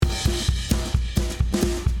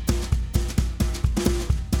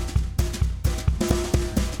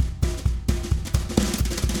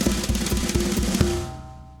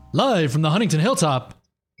Live from the Huntington Hilltop.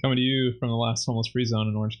 Coming to you from the last homeless free zone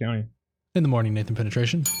in Orange County. In the morning, Nathan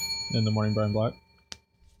Penetration. In the morning, Brian Black.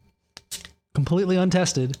 Completely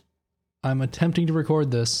untested. I'm attempting to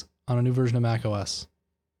record this on a new version of macOS.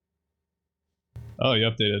 Oh, you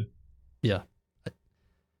updated. Yeah.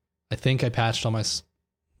 I think I patched all my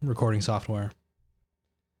recording software.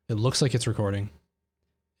 It looks like it's recording.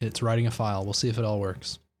 It's writing a file. We'll see if it all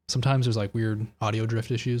works. Sometimes there's like weird audio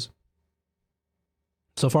drift issues.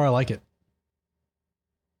 So far, I like it.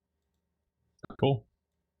 Cool.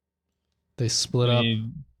 They split up.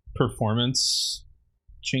 Any performance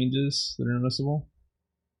changes that are noticeable?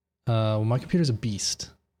 Well, my computer's a beast,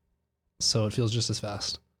 so it feels just as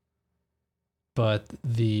fast. But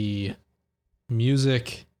the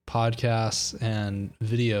music, podcasts, and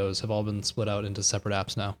videos have all been split out into separate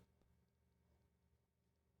apps now.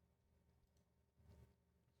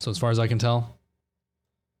 So as far as I can tell,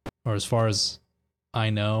 or as far as I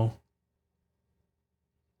know,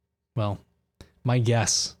 well, my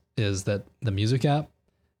guess is that the music app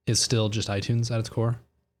is still just iTunes at its core.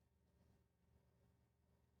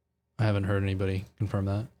 I haven't heard anybody confirm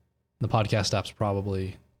that. The podcast app's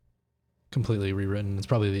probably completely rewritten. It's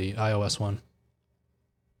probably the iOS one.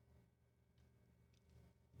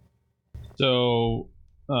 So,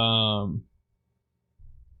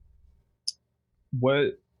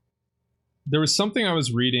 what? There was something I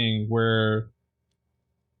was reading where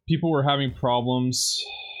people were having problems.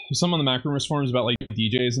 Some on the Macrumors forums about like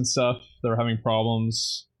DJs and stuff that were having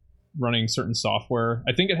problems running certain software.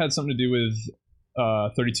 I think it had something to do with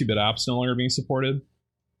 32-bit apps no longer being supported.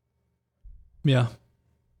 Yeah.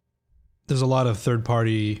 There's a lot of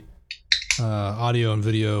third-party audio and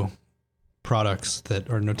video products that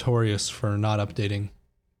are notorious for not updating,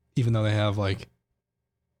 even though they have like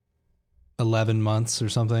 11 months or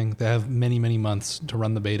something. They have many, many months to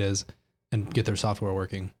run the betas and get their software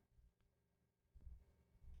working.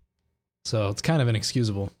 So it's kind of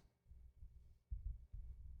inexcusable.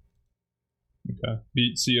 Okay.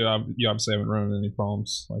 So you obviously haven't run into any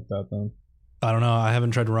problems like that then? I don't know. I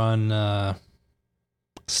haven't tried to run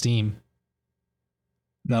Steam.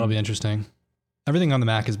 That'll be interesting. Everything on the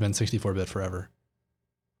Mac has been 64-bit forever.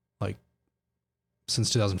 Like,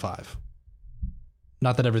 since 2005.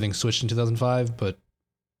 Not that everything switched in 2005, but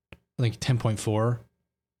I think 10.4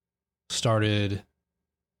 started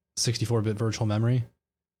 64-bit virtual memory.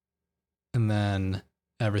 And then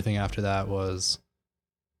everything after that was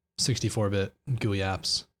 64-bit GUI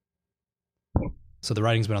apps. So the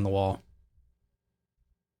writing's been on the wall.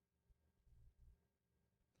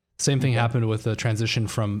 Same thing happened with the transition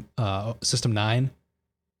from System 9,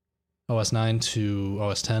 OS 9 to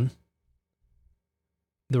OS 10.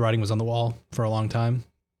 The writing was on the wall for a long time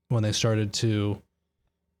when they started to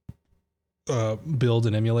build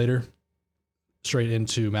an emulator straight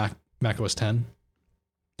into Mac OS 10.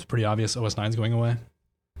 It's pretty obvious OS 9 is going away.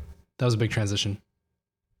 That was a big transition.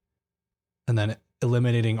 And then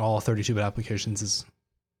eliminating all 32-bit applications is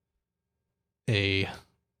a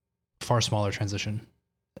far smaller transition.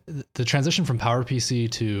 The transition from PowerPC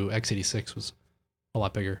to x86 was a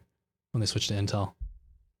lot bigger when they switched to Intel.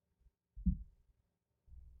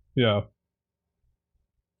 Yeah.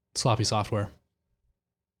 Sloppy software.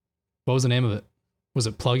 What was the name of it? Was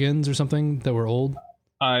it plugins or something that were old?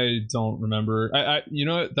 I don't remember. I you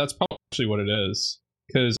know what? That's probably actually what it is.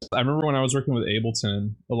 Because I remember when I was working with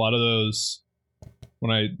Ableton, a lot of those,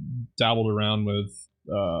 when I dabbled around with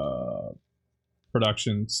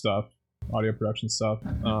production stuff, audio production stuff,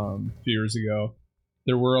 a few years ago,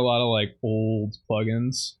 there were a lot of like old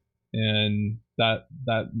plugins, and that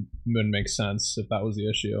wouldn't make sense if that was the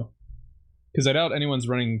issue. Because I doubt anyone's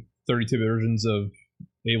running 32 versions of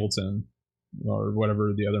Ableton or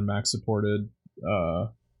whatever the other Mac supported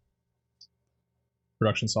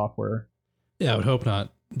production software. Yeah, I would hope not.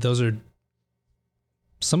 Those are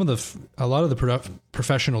some of a lot of the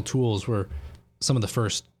professional tools were some of the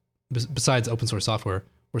first, besides open source software,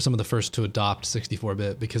 were some of the first to adopt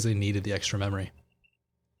 64-bit because they needed the extra memory.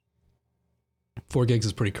 4 gigs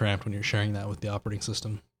is pretty cramped when you're sharing that with the operating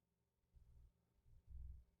system.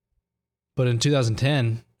 But in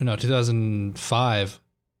 2005,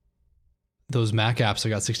 those Mac apps that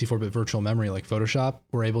got 64-bit virtual memory like Photoshop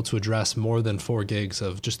were able to address more than 4 gigs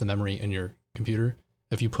of just the memory in your computer.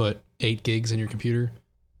 If you put 8 gigs in your computer,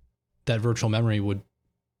 that virtual memory would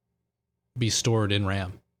be stored in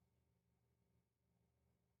RAM.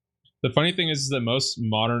 The funny thing is that most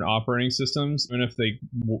modern operating systems, even if they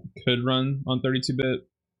could run on 32-bit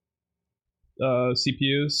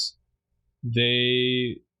CPUs,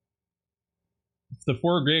 the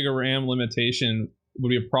 4 gig of RAM limitation would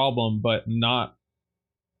be a problem, but not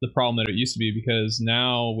the problem that it used to be, because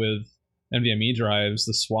now with NVMe drives,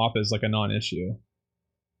 the swap is like a non-issue.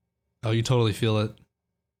 Oh, you totally feel it.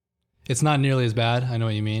 It's not nearly as bad. I know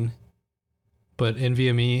what you mean. But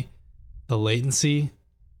NVMe, the latency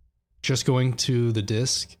just going to the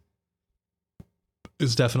disk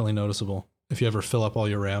is definitely noticeable if you ever fill up all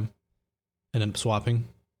your RAM and then swapping.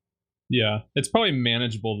 Yeah, it's probably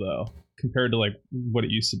manageable though compared to like what it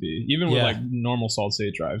used to be. Even with like normal solid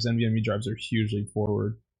state drives, NVMe drives are hugely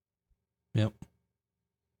forward. Yep.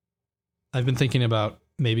 I've been thinking about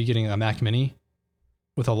maybe getting a Mac Mini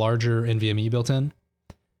with a larger NVMe built in,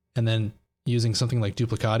 and then using something like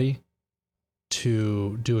Duplicati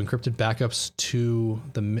to do encrypted backups to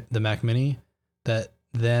the Mac Mini that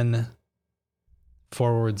then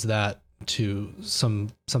forwards that to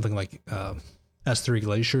something like S3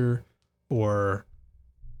 Glacier or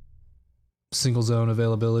single zone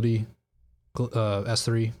availability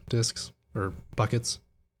S3 disks or buckets,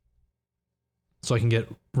 so I can get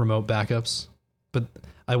remote backups. But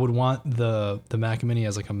I would want the Mac Mini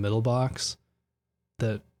as like a middle box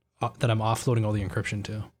that I'm offloading all the encryption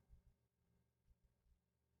to.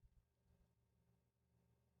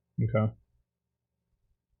 Okay.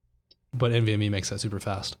 But NVMe makes that super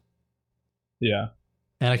fast. Yeah.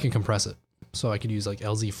 And I can compress it. So I could use like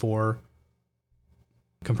LZ4,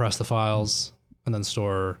 compress the files, and then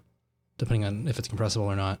store, depending on if it's compressible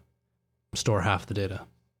or not, store half the data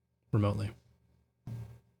remotely.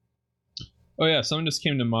 Oh yeah, something just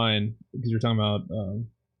came to mind because you're talking about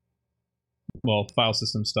file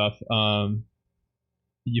system stuff.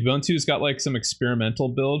 Ubuntu's got like some experimental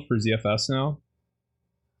build for ZFS now.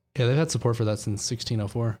 Yeah, they've had support for that since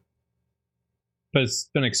 1604. But it's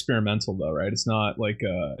been experimental though, right? It's not like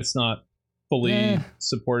it's not fully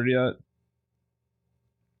supported yet.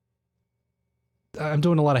 I'm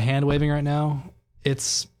doing a lot of hand waving right now.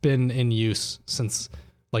 It's been in use since,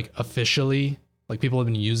 like, officially, like, people have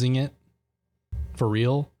been using it for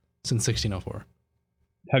real since 1604.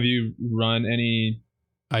 Have you run any?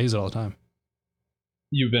 I use it all the time.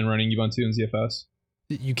 You've been running Ubuntu and ZFS?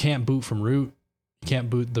 You can't boot from root. You can't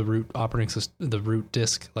boot the root operating system, the root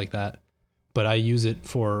disk like that. But I use it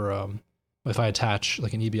for if I attach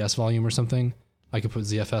like an EBS volume or something, I could put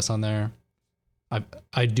ZFS on there.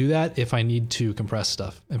 I do that if I need to compress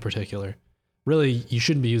stuff in particular. Really, you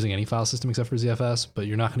shouldn't be using any file system except for ZFS, but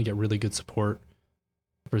you're not going to get really good support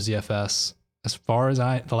for ZFS. As far as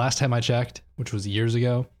the last time I checked, which was years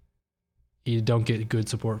ago, you don't get good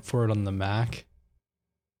support for it on the Mac.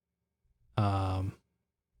 Oh,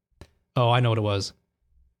 I know what it was.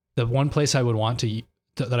 The one place I would want to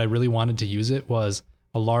that I really wanted to use it was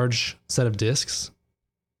a large set of disks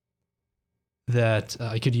that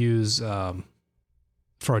I could use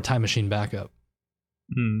for a time machine backup.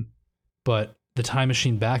 But the time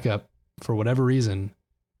machine backup, for whatever reason,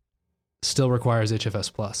 still requires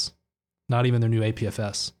HFS Plus. Not even their new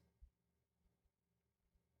APFS.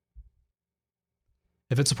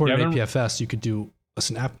 If it supported APFS, you could do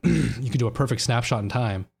you could do a perfect snapshot in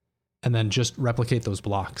time and then just replicate those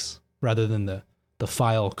blocks rather than the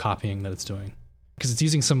file copying that it's doing. Because it's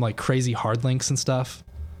using some like crazy hard links and stuff.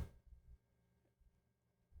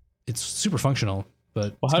 It's super functional,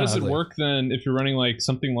 but how does it work then if you're running like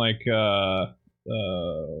something like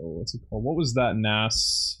what's it called? What was that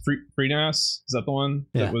NAS? FreeNAS? Is that the one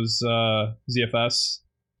that was ZFS?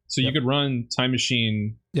 So you could run Time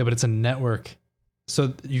Machine. Yeah, but it's a network.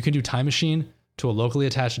 So you can do Time Machine to a locally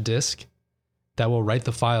attached disk that will write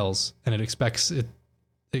the files, and it expects to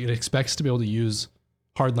be able to use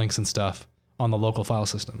hard links and stuff on the local file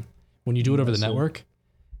system. When you do it over the network,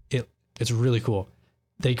 it's really cool.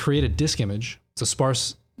 They create a disk image. It's a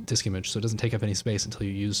sparse disk image, so it doesn't take up any space until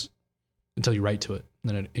you write to it,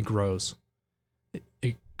 and then it grows.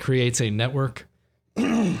 It creates a network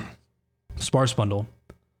sparse bundle,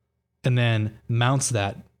 and then mounts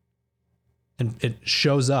that, and it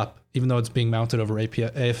shows up even though it's being mounted over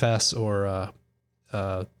AFS or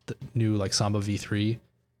the new like Samba V3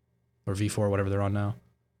 or V4, whatever they're on now.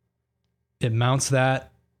 It mounts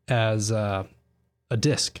that as a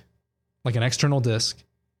disk, like an external disk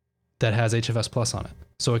that has HFS Plus on it.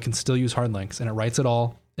 So it can still use hard links, and it writes it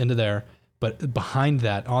all into there. But behind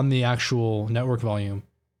that, on the actual network volume,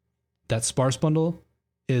 that sparse bundle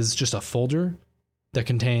is just a folder that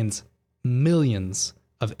contains millions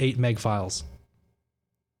of 8 meg files.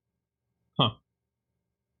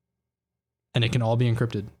 And it can all be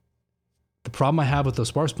encrypted. The problem I have with those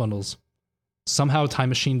sparse bundles, somehow Time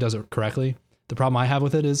Machine does it correctly. The problem I have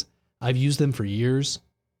with it is I've used them for years,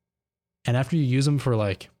 and after you use them for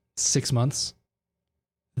like 6 months,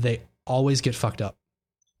 they always get fucked up.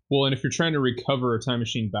 Well, and if you're trying to recover a Time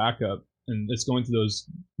Machine backup and it's going through those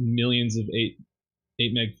millions of 8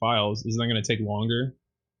 meg files, isn't that going to take longer?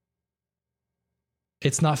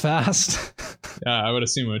 It's not fast. Yeah, I would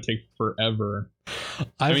assume it would take forever.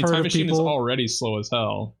 I've heard Time of Machine people, is already slow as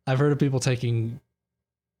hell. I've heard of people taking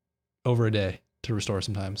over a day to restore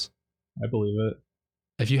sometimes. I believe it.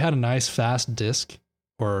 If you had a nice fast disk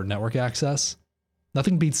or network access,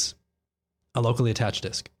 nothing beats a locally attached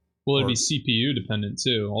disk. Well, it'd be CPU dependent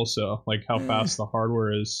too, also, like how fast the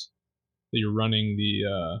hardware is that you're running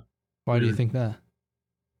the. Why do you think that?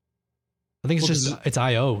 I think it's it's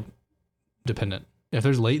I/O dependent. If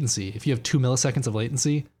there's latency, if you have 2 milliseconds of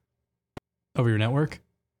latency over your network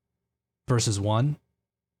versus 1,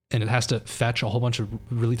 and it has to fetch a whole bunch of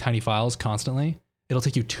really tiny files constantly, it'll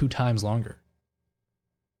take you 2 times longer.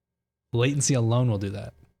 Latency alone will do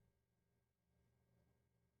that.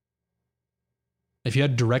 If you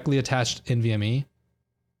had directly attached NVMe,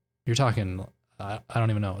 you're talking, I don't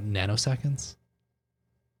even know, nanoseconds?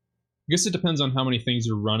 I guess it depends on how many things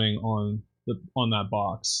you're running on that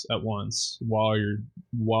box at once while you're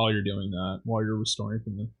doing that, while you're restoring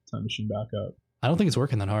from the Time Machine backup. I don't think it's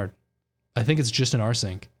working that hard. I think it's just an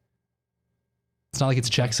rsync. It's not like it's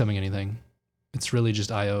checksumming anything. It's really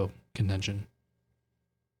just I/O contention.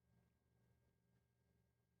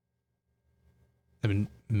 I mean,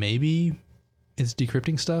 maybe it's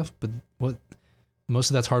decrypting stuff, but what most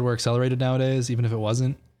of that's hardware accelerated nowadays. Even if it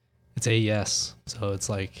wasn't, it's AES, so it's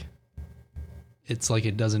like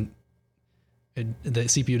it doesn't. The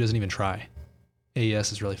CPU doesn't even try.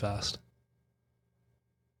 AES is really fast.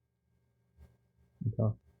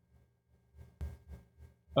 Okay.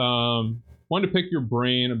 Wanted to pick your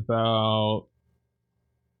brain about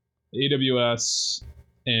AWS,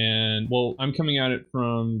 and well, I'm coming at it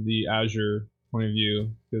from the Azure point of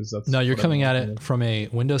view because that's. No, you're coming at it from a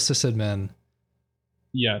Windows sysadmin.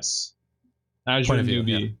 Yes, Azure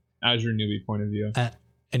newbie, Azure newbie point of view.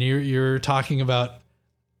 And you're talking about.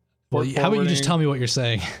 Well, how about you just tell me what you're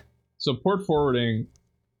saying? So port forwarding,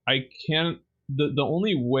 I can't. The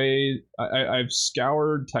only way I've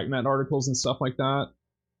scoured TechNet articles and stuff like that,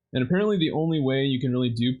 and apparently the only way you can really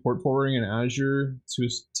do port forwarding in Azure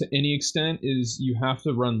to any extent is you have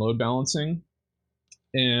to run load balancing,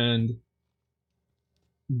 and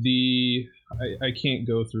I can't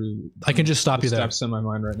go through. I can just stop you there. Steps in my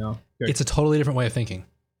mind right now. Okay. It's a totally different way of thinking.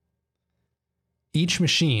 Each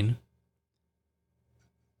machine.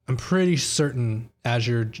 I'm pretty certain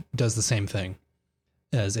Azure does the same thing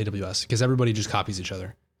as AWS because everybody just copies each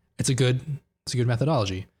other. It's a good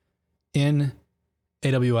methodology. In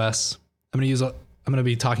AWS, I'm going to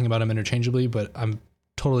be talking about them interchangeably, but I'm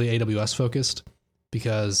totally AWS focused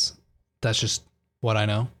because that's just what I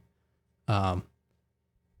know.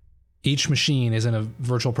 Each machine is in a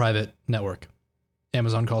virtual private network.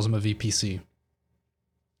 Amazon calls them a VPC,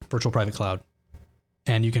 virtual private cloud,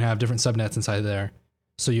 and you can have different subnets inside there.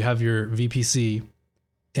 So you have your VPC,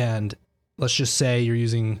 and let's just say you're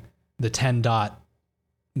using the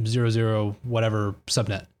 10.00 whatever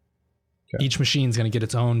subnet. Okay. Each machine is going to get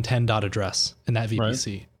its own 10 dot address in that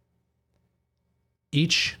VPC. Right.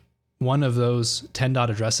 Each one of those 10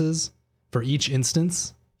 dot addresses for each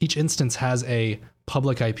instance has a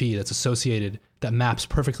public IP that's associated that maps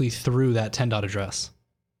perfectly through that 10 dot address.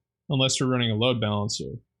 Unless you're running a load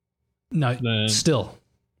balancer. No, still.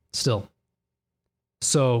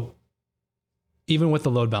 So even with the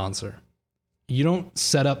load balancer, you don't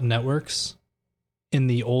set up networks in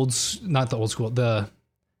the the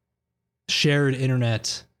shared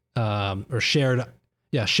internet or shared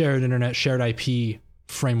internet, shared IP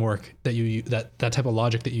framework that type of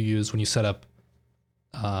logic that you use when you set up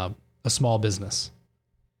a small business.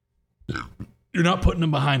 You're not putting them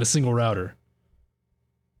behind a single router.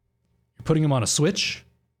 You're putting them on a switch,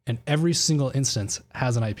 and every single instance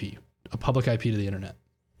has an IP. A public IP to the internet.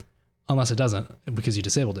 Unless it doesn't, because you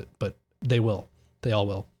disabled it, but they will. They all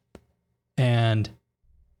will. And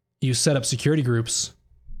you set up security groups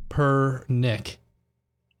per NIC.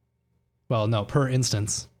 Well, no, per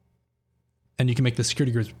instance. And you can make the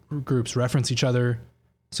security groups reference each other,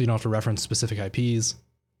 so you don't have to reference specific IPs,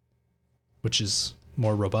 which is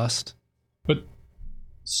more robust. But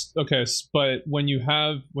when you're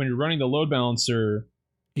running the load balancer,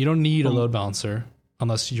 you don't need a load balancer.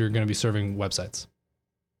 Unless you're going to be serving websites.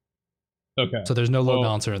 Okay. So there's no load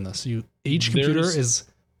balancer in this. Each computer is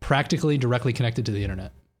practically directly connected to the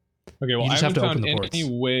internet. Okay, well, I haven't found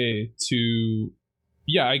any way to...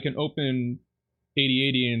 Yeah, I can open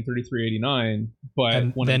 8080 and 3389,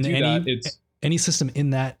 but when I do that, it's... Any system in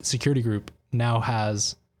that security group now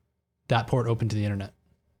has that port open to the internet.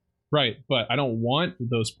 Right, but I don't want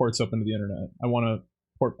those ports open to the internet. I want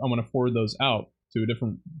to forward those out. to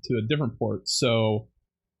a different port. So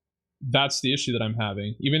that's the issue that I'm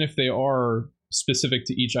having. Even if they are specific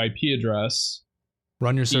to each IP address,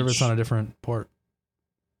 run your service on a different port.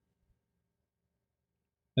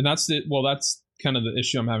 And that's kind of the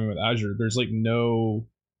issue I'm having with Azure. There's like no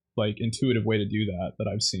like intuitive way to do that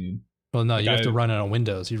I've seen. Well, no, like you have to run it on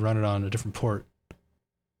Windows. You run it on a different port.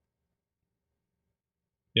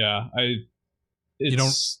 Yeah, you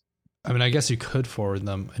don't. I mean, I guess you could forward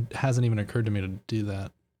them. It hasn't even occurred to me to do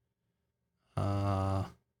that.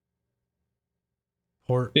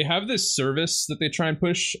 Port. They have this service that they try and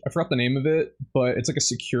push. I forgot the name of it, but it's like a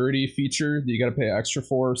security feature that you got to pay extra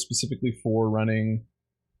for, specifically for running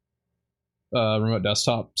remote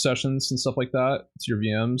desktop sessions and stuff like that to your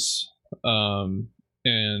VMs.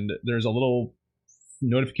 And there's a little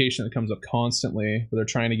notification that comes up constantly where they're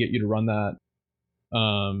trying to get you to run that.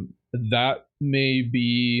 That may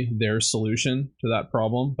be their solution to that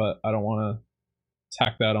problem, but I don't want to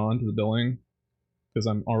tack that on to the billing because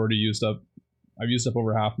I'm already used up. I've used up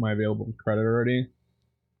over half my available credit already.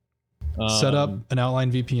 Set up an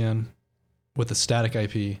outline VPN with a static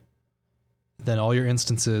IP. Then all your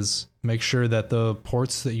instances, make sure that the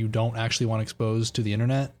ports that you don't actually want exposed to the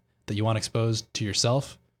internet, that you want exposed to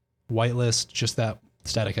yourself, whitelist just that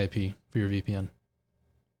static IP for your VPN.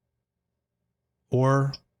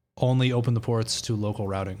 Or only open the ports to local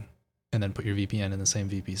routing and then put your VPN in the same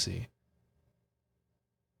VPC.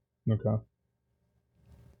 Okay.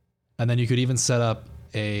 And then you could even set up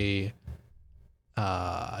a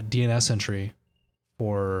DNS entry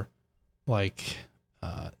for like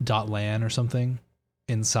 .lan or something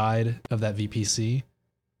inside of that VPC,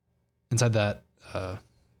 inside that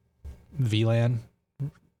VLAN.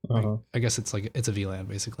 I guess it's a VLAN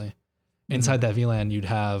basically. Mm-hmm. Inside that VLAN, you'd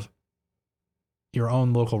have your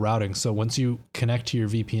own local routing. So once you connect to your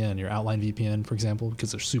VPN, your outline VPN, for example,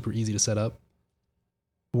 because they're super easy to set up,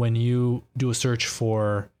 when you do a search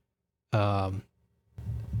for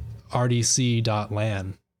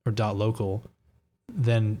rdc.lan or .local,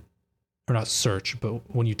 then, or not search, but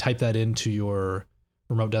when you type that into your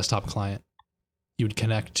remote desktop client, you would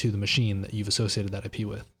connect to the machine that you've associated that IP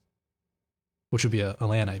with, which would be a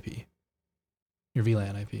LAN IP, your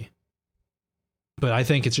VLAN IP. But I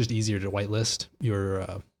think it's just easier to whitelist your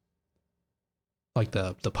like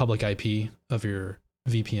the public IP of your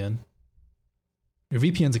VPN. Your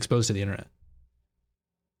VPN's exposed to the internet.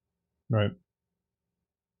 Right.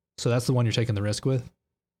 So that's the one you're taking the risk with.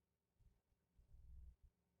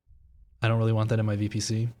 I don't really want that in my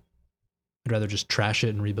VPC. I'd rather just trash it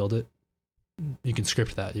and rebuild it. You can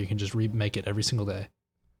script that. You can just remake it every single day,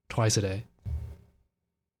 twice a day.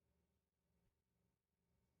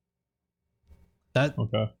 That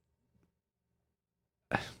okay.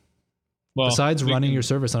 Well, besides running your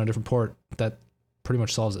service on a different port, that pretty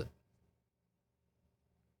much solves it.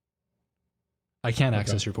 I can't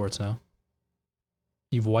access your ports now.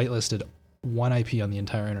 You've whitelisted one IP on the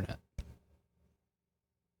entire internet.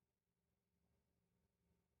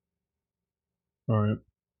 All right.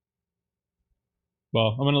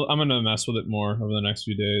 Well, I'm gonna mess with it more over the next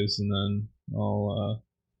few days, and then I'll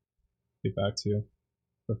get back to you.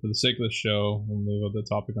 But for the sake of the show, we'll move the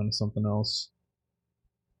topic onto something else.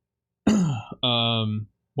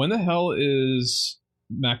 When the hell is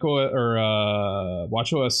macOS or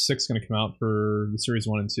watchOS 6 going to come out for the Series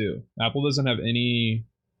 1 and 2? Apple doesn't have any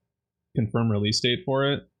confirmed release date for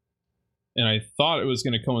it, and I thought it was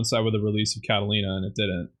going to coincide with the release of Catalina, and it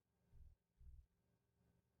didn't.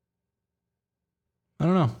 I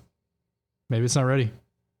don't know. Maybe it's not ready.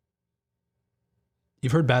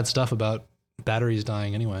 You've heard bad stuff about batteries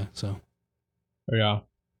dying anyway, so. Oh yeah.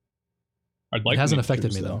 I'd like. It hasn't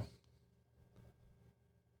affected me though.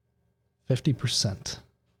 50%. It's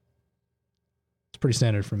pretty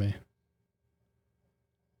standard for me.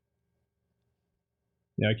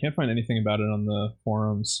 Yeah, I can't find anything about it on the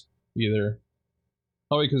forums either.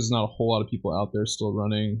 Probably because there's not a whole lot of people out there still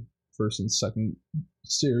running first and second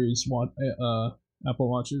series Apple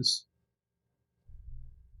Watches.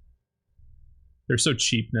 They're so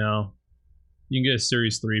cheap now. You can get a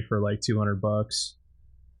Series 3 for like $200.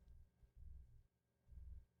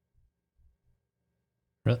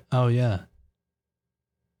 Oh yeah.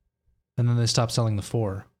 And then they stopped selling the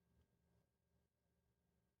 4.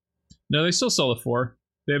 No, they still sell the 4.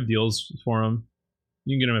 They have deals for them.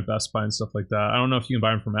 You can get them at Best Buy and stuff like that. I don't know if you can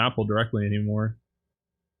buy them from Apple directly anymore.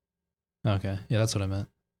 Okay. Yeah, that's what I meant.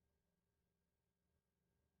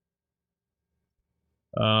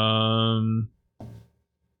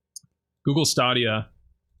 Google Stadia.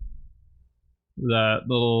 That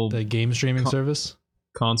little... The game streaming service?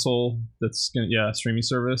 Console that's... Yeah, streaming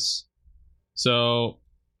service. So...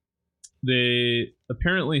 They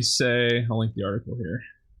apparently say, I'll link the article here.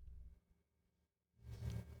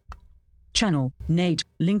 Channel, Nate,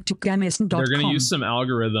 link to gamison.com. They're going to use some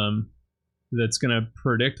algorithm that's going to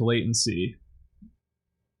predict latency.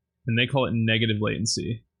 And they call it negative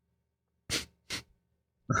latency.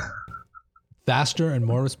 Faster and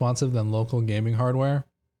more responsive than local gaming hardware.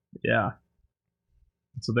 Yeah.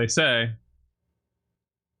 That's what they say.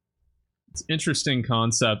 It's an interesting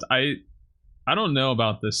concept. I don't know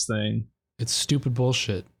about this thing. It's stupid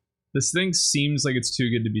bullshit. This thing seems like it's too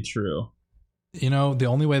good to be true. You know, the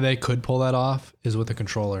only way they could pull that off is with a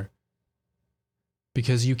controller.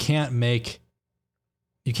 Because you can't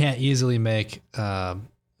easily make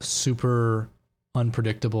super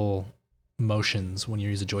unpredictable motions when you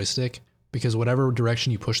use a joystick, because whatever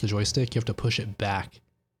direction you push the joystick, you have to push it back.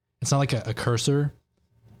 It's not like a cursor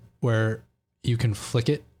where you can flick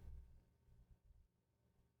it,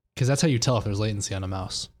 because that's how you tell if there's latency on a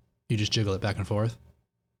mouse. You just jiggle it back and forth.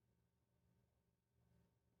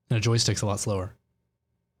 And a joystick's a lot slower.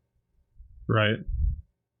 Right.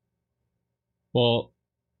 Well,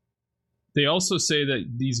 they also say that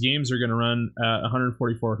these games are going to run at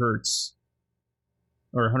 144 hertz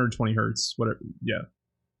or 120 hertz, whatever. Yeah,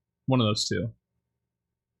 one of those two.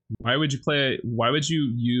 Why would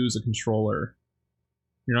you use a controller?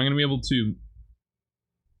 You're not going to be able to.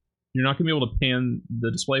 You're not going to be able to pan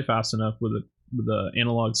the display fast enough with the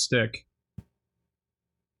analog stick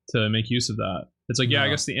to make use of that. It's like, yeah, I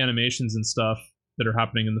guess the animations and stuff that are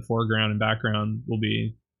happening in the foreground and background will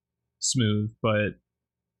be smooth, but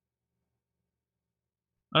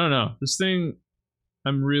I don't know. This thing,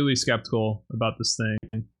 I'm really skeptical about this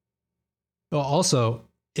thing. Well, also,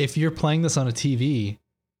 if you're playing this on a TV,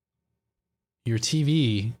 your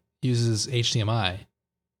TV uses HDMI.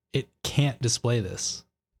 It can't display this.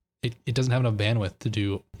 It doesn't have enough bandwidth to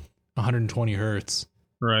do 120 hertz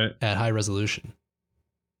right at high resolution.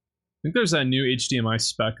 I think there's that new HDMI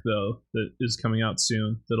spec, though, that is coming out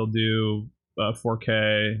soon that'll do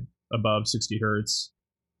 4K above 60 hertz.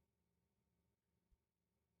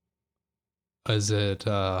 Is it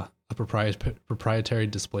a proprietary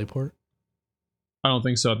display port? I don't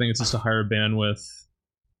think so. I think it's just a higher bandwidth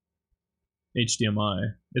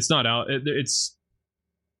HDMI. It's not out. It's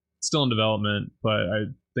still in development, but I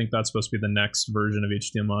think that's supposed to be the next version of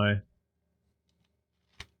HDMI.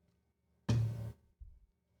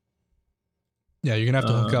 Yeah, you're gonna have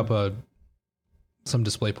to hook up some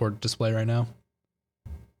DisplayPort display right now,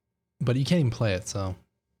 but you can't even play it. So,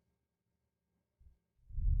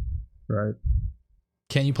 right?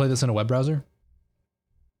 Can't you play this in a web browser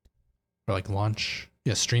or like launch?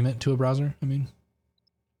 Yeah, stream it to a browser. I mean,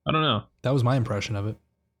 I don't know. That was my impression of it.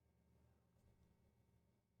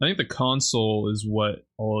 I think the console is what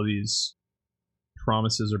all of these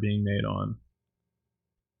promises are being made on.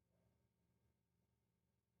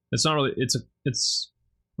 It's not really. It's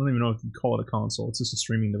I don't even know if you call it a console. It's just a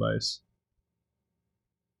streaming device.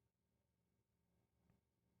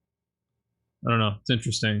 I don't know. It's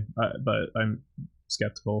interesting, but I'm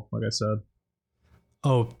skeptical. Like I said.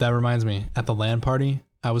 Oh, that reminds me. At the LAN party,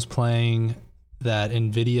 I was playing that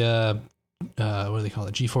NVIDIA. What do they call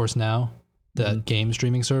it? GeForce Now, that game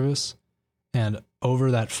streaming service, and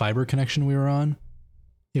over that fiber connection we were on,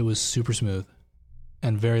 it was super smooth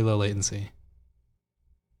and very low latency.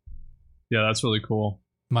 Yeah, that's really cool.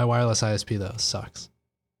 My wireless ISP, though, sucks.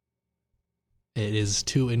 It is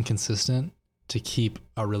too inconsistent to keep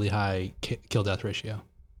a really high kill-death ratio. I'm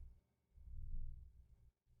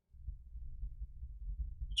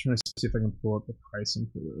trying to see if I can pull up the pricing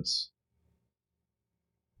for this.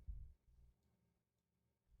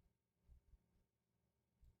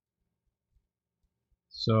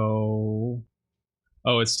 So,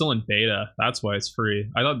 oh, it's still in beta. That's why it's free.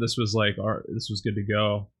 I thought this was like this was good to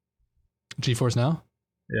go. GeForce Now?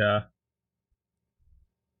 Yeah.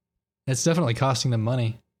 It's definitely costing them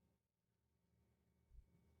money.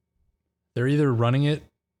 They're either running it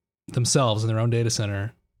themselves in their own data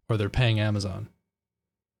center or they're paying Amazon.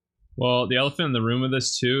 Well, the elephant in the room with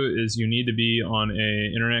this too is you need to be on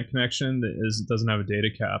a internet connection that doesn't have a data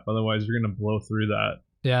cap. Otherwise, you're going to blow through that.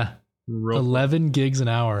 Yeah. 11 gigs an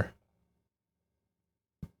hour.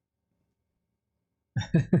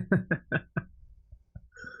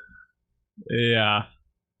 Yeah.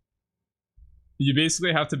 You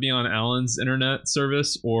basically have to be on Alan's internet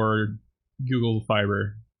service or Google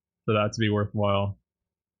Fiber for that to be worthwhile.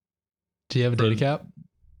 Do you have a data cap?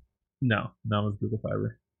 No, not with Google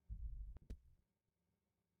Fiber.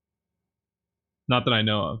 Not that I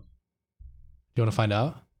know of. You want to find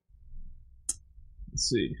out? Let's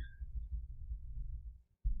see.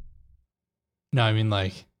 No, I mean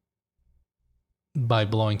like by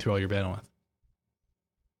blowing through all your bandwidth.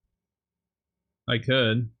 I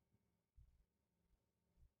could.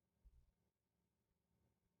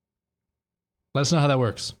 Let us know how that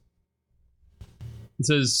works. It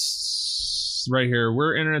says right here,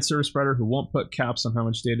 we're internet service provider who won't put caps on how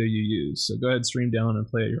much data you use. So go ahead, stream down and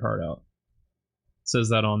play at your heart out. It says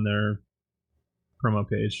that on their promo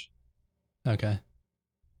page. Okay.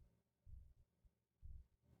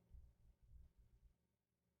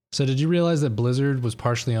 So did you realize that Blizzard was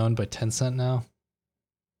partially owned by Tencent now?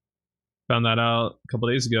 Found that out a couple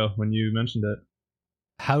days ago when you mentioned it.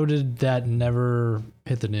 How did that never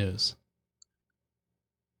hit the news?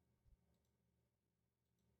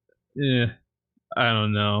 Yeah, I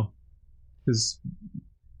don't know. Because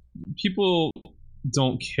people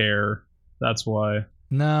don't care. That's why.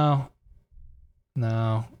 No.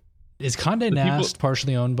 Is Condé Nast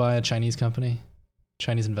partially owned by a Chinese company?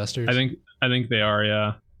 Chinese investors? I think they are,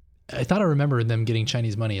 yeah. I thought I remembered them getting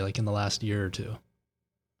Chinese money like in the last year or two.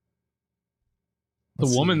 The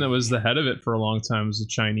woman that was the head of it for a long time was a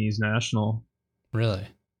Chinese national. Really?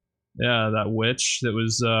 Yeah, that witch that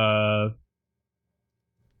was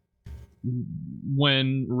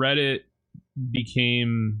when Reddit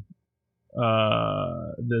became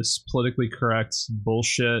this politically correct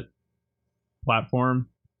bullshit platform.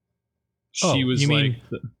 She was like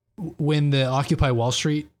when the Occupy Wall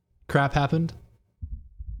Street crap happened?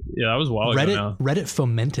 Yeah, that was a while ago now. Reddit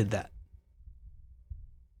fomented that.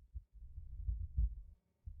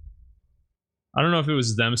 I don't know if it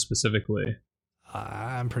was them specifically.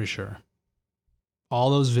 I'm pretty sure. All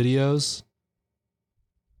those videos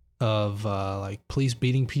of like police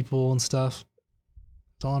beating people and stuff,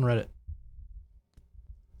 it's all on Reddit.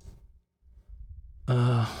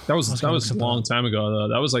 That was a long time ago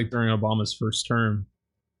though. That was like during Obama's first term.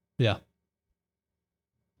 Yeah.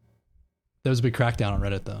 There was a big crackdown on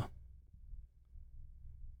Reddit though.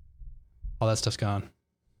 All that stuff's gone.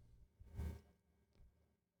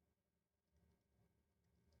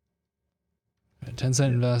 Tencent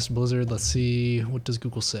invest Blizzard. Let's see, what does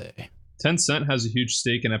Google say? Tencent has a huge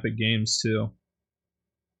stake in Epic Games too.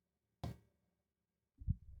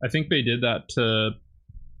 I think they did that to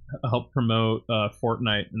help promote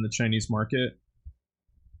Fortnite in the Chinese market.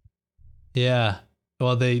 Yeah.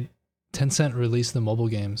 Well, Tencent released the mobile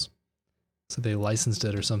games, so they licensed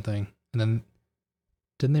it or something, and then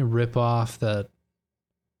didn't they rip off that?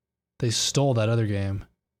 They stole that other game,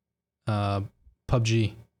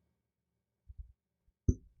 PUBG.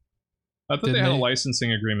 I thought they had a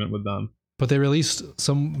licensing agreement with them. But they released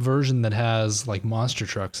some version that has like monster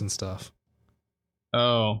trucks and stuff.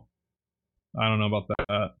 Oh, I don't know about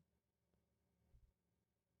that.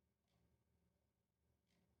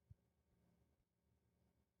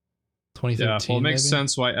 Yeah, well, it makes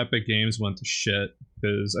sense why Epic Games went to shit,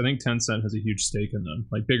 because I think Tencent has a huge stake in them,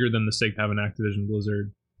 like bigger than the stake having Activision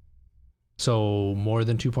Blizzard. So more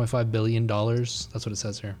than $2.5 billion. That's what it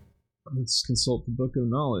says here. Let's consult the Book of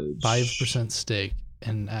Knowledge. 5% stake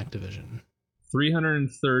in Activision.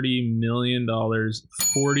 $330 million,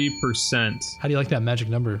 40%. How do you like that magic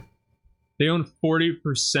number? They own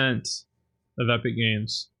 40% of Epic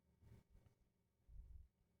Games.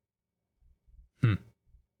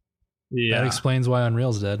 Yeah. That explains why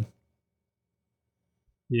Unreal's dead.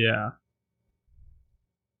 Yeah.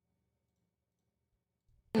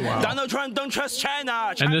 Wow. Donald Trump don't trust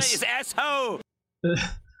China. China is asshole.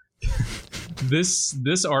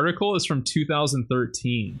 This article is from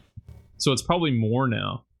 2013, so it's probably more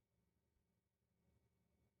now.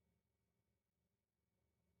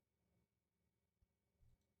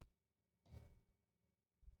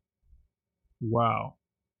 Wow.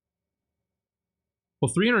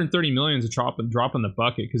 Well, 330 million is a drop in the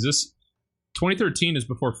bucket, because this 2013 is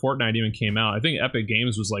before Fortnite even came out. I think Epic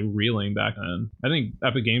Games was like reeling back then. I think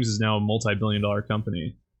Epic Games is now a multi-billion-dollar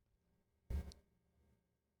company.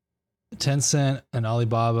 Tencent and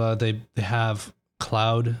Alibaba, they have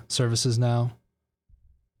cloud services now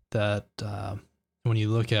that when you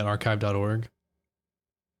look at archive.org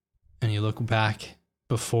and you look back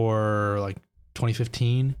before like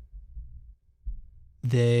 2015,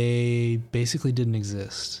 they basically didn't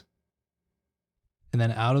exist. And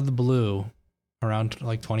then out of the blue, around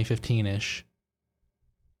like 2015-ish,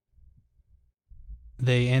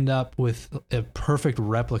 they end up with a perfect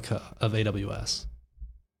replica of AWS.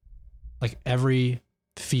 Like every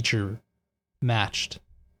feature matched.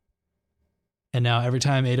 And now every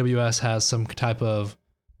time AWS has some type of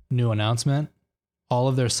new announcement, all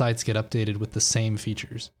of their sites get updated with the same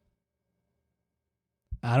features.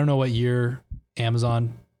 I don't know what year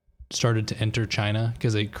Amazon started to enter China,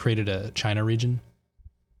 because they created a China region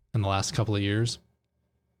in the last couple of years.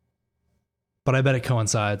 But I bet it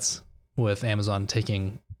coincides with Amazon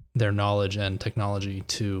taking their knowledge and technology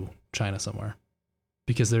to China somewhere,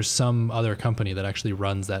 because there's some other company that actually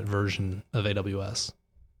runs that version of AWS.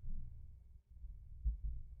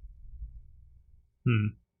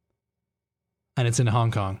 And it's in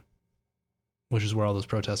Hong Kong, which is where all those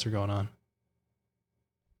protests are going on.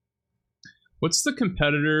 What's the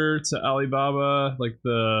competitor to Alibaba? Like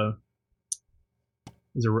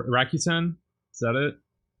is it Rakuten? Is that it?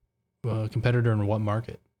 Competitor in what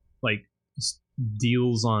market? Like just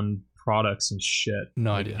deals on products and shit.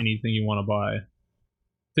 No like idea. Anything you want to buy. I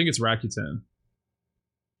think it's Rakuten.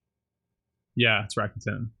 Yeah, it's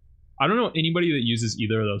Rakuten. I don't know anybody that uses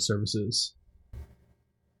either of those services.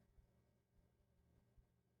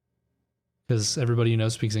 Because everybody you know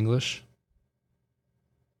speaks English.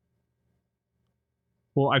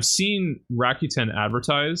 Well, I've seen Rakuten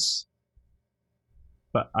advertise,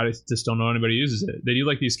 but I just don't know anybody uses it. They do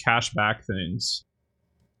like these cash back things.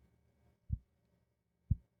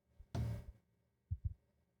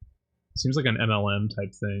 Seems like an MLM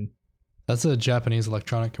type thing. That's a Japanese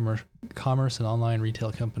electronic commerce and online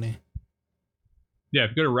retail company. Yeah, if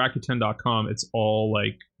you go to Rakuten.com, it's all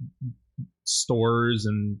like stores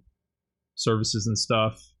and services and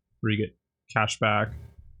stuff where you get cash back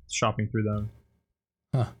shopping through them.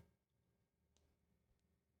 Huh.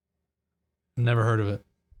 Never heard of it.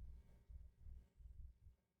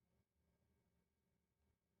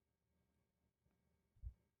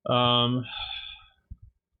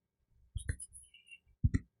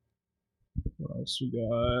 What else we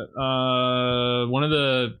got? One of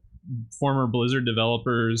the former Blizzard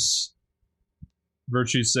developers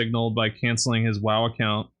virtue signaled by canceling his WoW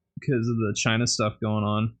account because of the China stuff going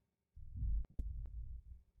on.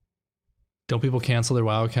 Don't people cancel their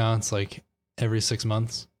WoW accounts like every 6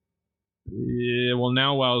 months? Yeah, well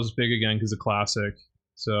now WoW is big again because of Classic,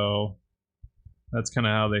 so that's kind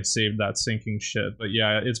of how they saved that sinking ship. But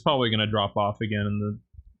yeah, it's probably going to drop off again in the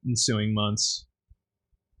ensuing months.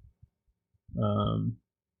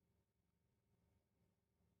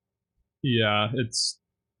 Yeah, I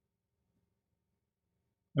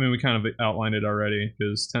mean, we kind of outlined it already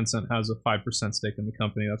because Tencent has a 5% stake in the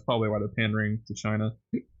company. That's probably why they're pandering to China.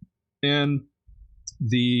 And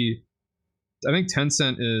I think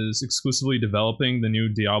Tencent is exclusively developing the new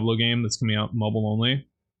Diablo game that's coming out mobile only.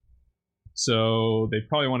 So they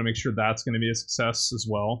probably want to make sure that's going to be a success as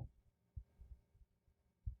well.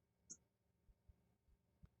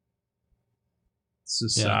 It's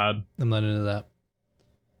just sad. I'm not into that.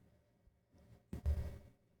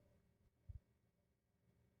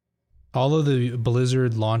 All of the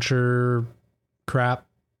Blizzard launcher crap,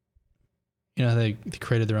 you know, they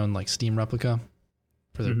created their own like Steam replica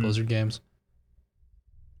for their Blizzard games.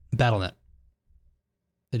 Battle.net.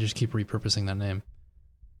 They just keep repurposing that name.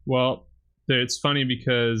 Well, it's funny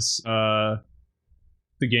because the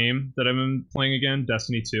game that I've been playing again,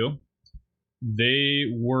 Destiny 2,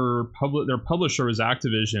 their publisher was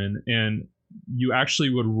Activision, and you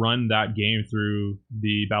actually would run that game through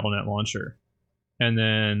the Battle.net launcher. And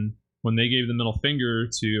then when they gave the middle finger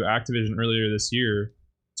to Activision earlier this year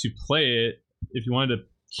to play it, if you wanted to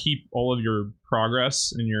keep all of your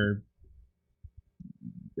progress in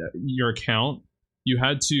your account, you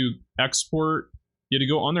had to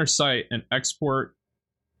go on their site and export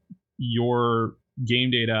your game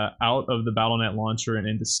data out of the Battle.net launcher and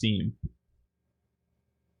into Steam.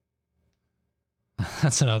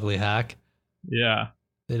 That's an ugly hack. Yeah.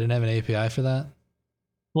 They didn't have an API for that?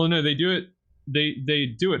 Well, no, they do it. They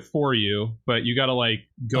do it for you, but you got to like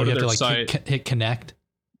go to their site, hit connect.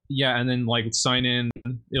 Yeah, and then like sign in.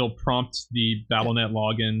 It'll prompt the Battle.net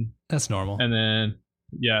login. That's normal. And then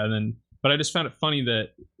but I just found it funny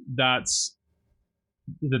that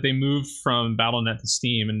they moved from Battle.net to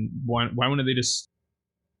Steam, and why wouldn't they just?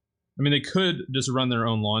 I mean, they could just run their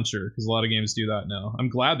own launcher because a lot of games do that now. I'm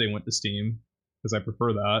glad they went to Steam because I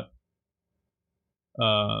prefer that.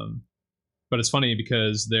 But it's funny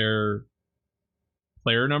because their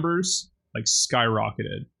player numbers like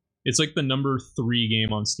skyrocketed. It's like the number 3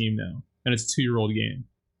 game on Steam now, and it's a 2-year-old game.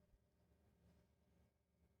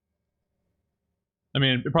 I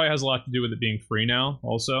mean, it probably has a lot to do with it being free now,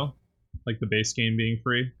 also, like the base game being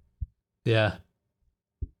free. Yeah.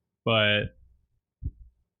 But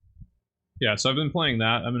yeah, so I've been playing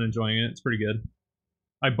that. I've been enjoying it. It's pretty good.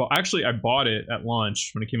 I bought it at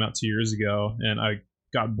launch when it came out 2 years ago, and I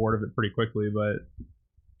got bored of it pretty quickly. But it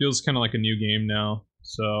feels kind of like a new game now,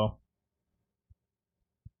 so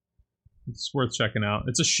it's worth checking out.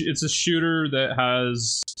 It's a shooter that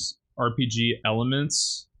has RPG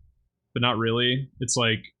elements, but not really. It's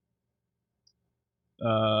like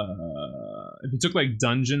if you took like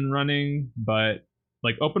dungeon running, but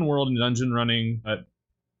like open world and dungeon running, but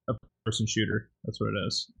a person shooter. That's what it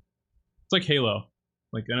is. It's like Halo,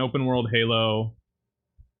 like an open world Halo.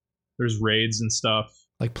 There's raids and stuff.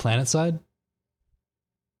 Like PlanetSide?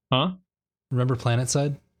 Huh? Remember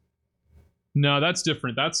PlanetSide? No, that's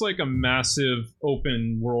different. That's like a massive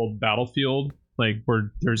open world battlefield, like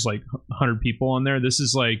where there's like 100 people on there. This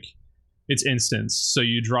is like, it's instance. So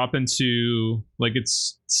you drop into, like,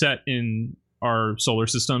 it's set in our solar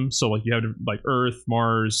system. So like you have like Earth,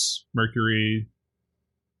 Mars, Mercury.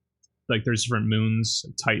 Like there's different moons,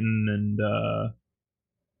 Titan and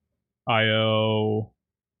Io,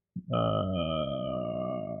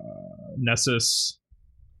 Nessus,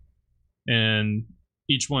 and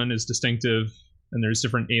each one is distinctive, and there's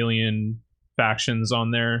different alien factions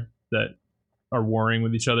on there that are warring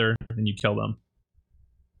with each other, and you kill them.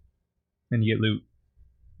 And you get loot.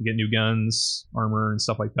 You get new guns, armor, and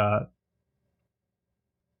stuff like that.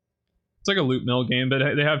 It's like a loot mill game, but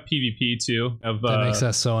they have PvP too. That makes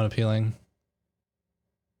that so unappealing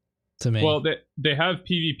to me. Well, they have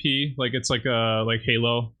PvP, like it's like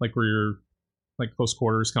Halo, like where you're like close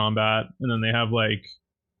quarters combat, and then they have like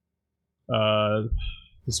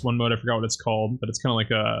this one mode, I forgot what it's called, but it's kind of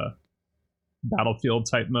like a Battlefield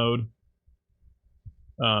type mode.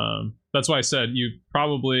 That's why I said you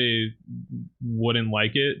probably wouldn't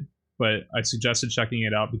like it, but I suggested checking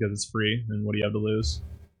it out because it's free, and what do you have to lose?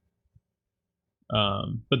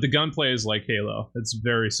 But the gunplay is like Halo. It's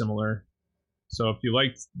very similar. So if you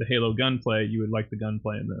liked the Halo gunplay, you would like the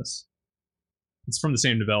gunplay in this. It's from the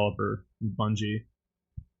same developer, Bungie.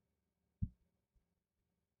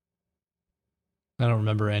 I don't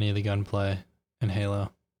remember any of the gunplay in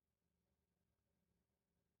Halo.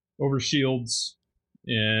 Over shields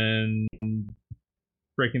and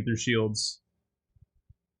breaking through shields.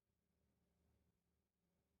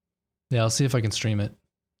 Yeah, I'll see if I can stream it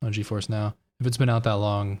on GeForce Now. If it's been out that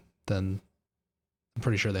long, then I'm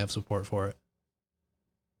pretty sure they have support for it.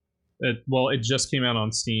 It just came out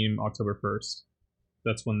on Steam October 1st.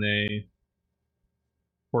 That's when they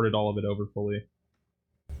ported all of it over fully.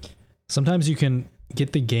 Sometimes you can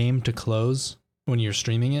get the game to close when you're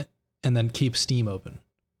streaming it and then keep Steam open.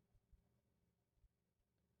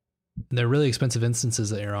 And they're really expensive instances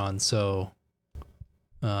that you're on, so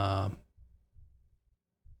it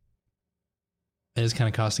is kind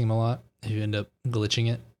of costing them a lot if you end up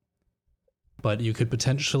glitching it. But you could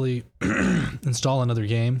potentially install another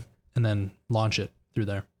game and then launch it through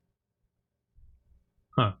there.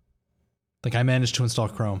 Huh. Like I managed to install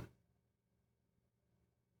Chrome.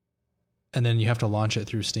 And then you have to launch it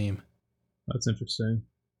through Steam. That's interesting.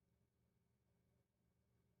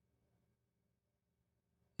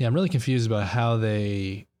 Yeah, I'm really confused about how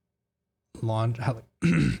they launch,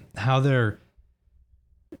 how they're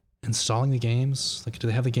installing the games. Like, do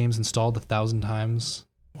they have the games installed 1,000 times,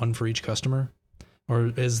 one for each customer?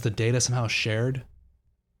 Or is the data somehow shared?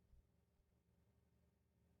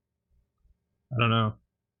 I don't know.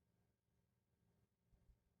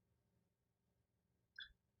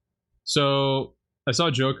 So I saw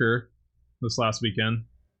Joker this last weekend,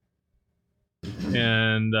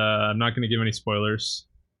 and I'm not going to give any spoilers.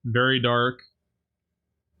 Very dark,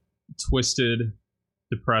 twisted,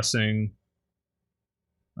 depressing.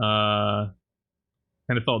 Kind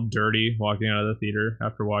of felt dirty walking out of the theater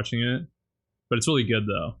after watching it, but it's really good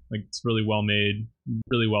though. Like it's really well made,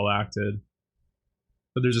 really well acted.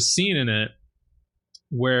 But there's a scene in it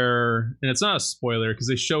where, and it's not a spoiler because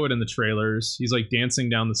they show it in the trailers, he's like dancing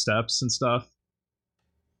down the steps and stuff,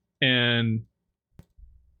 and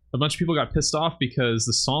a bunch of people got pissed off because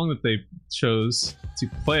the song that they chose to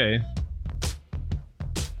play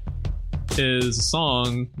is a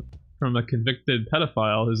song from a convicted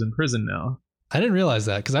pedophile who's in prison now. I didn't realize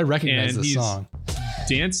that because I recognize the he's song.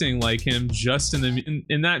 Dancing like him just in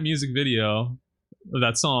that music video of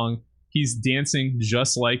that song, he's dancing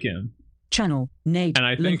just like him. Channel Nate, and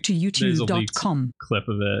I link think to there's a leaked youtube.com. clip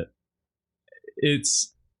of it.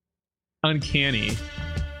 It's uncanny.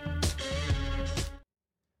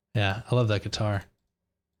 Yeah, I love that guitar.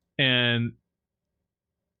 And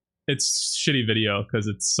it's shitty video because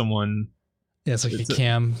it's someone. Yeah, it's like a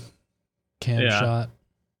cam yeah. shot.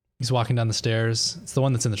 He's walking down the stairs. It's the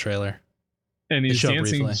one that's in the trailer. And he's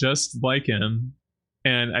dancing briefly. just like him.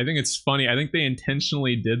 And I think it's funny. I think they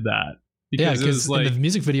intentionally did that. Because it was like, in the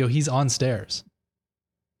music video, he's on stairs.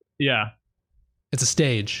 Yeah. It's a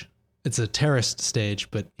stage. It's a terraced stage,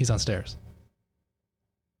 but he's on stairs.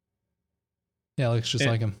 Yeah, it looks just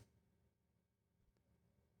like him.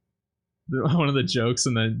 One of the jokes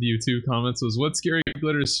in the YouTube comments was, what's Gary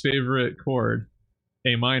Glitter's favorite chord?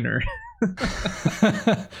 A minor.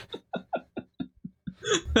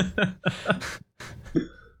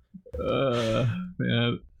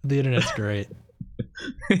 Yeah. The internet's great.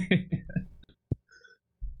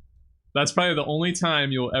 That's probably the only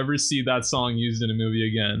time you'll ever see that song used in a movie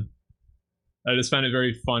again. I just found it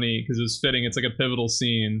very funny because it was fitting. It's like a pivotal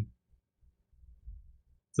scene.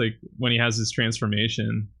 It's like when he has his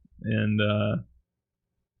transformation and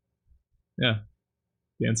yeah,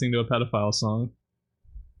 dancing to a pedophile song.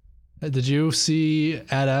 Did you see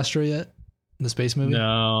Ad Astra yet? The space movie?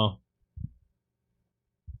 No.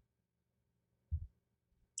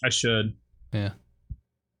 I should. Yeah.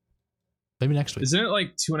 Maybe next week. Isn't it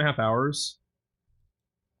like 2.5 hours?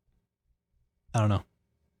 I don't know.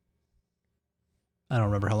 I don't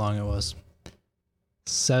remember how long it was.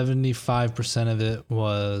 75% of it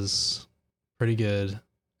was pretty good.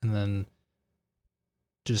 And then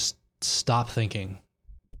just stop thinking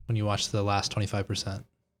when you watch the last 25%.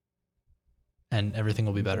 And everything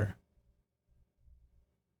will be better.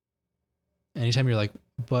 Anytime you're like,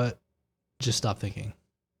 but just stop thinking.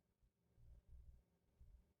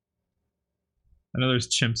 I know there's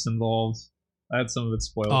chimps involved. I had some of it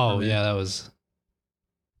spoiled. Oh, yeah, that was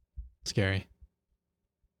scary.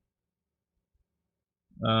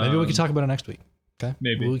 Maybe we can talk about it next week. Okay?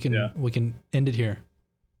 Maybe. We can end it here.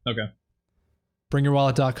 Okay.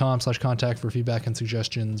 Bringyourwallet.com/contact for feedback and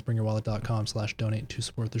suggestions. Bringyourwallet.com/donate to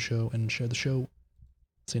support the show and share the show.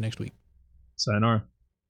 See you next week. Sayonara.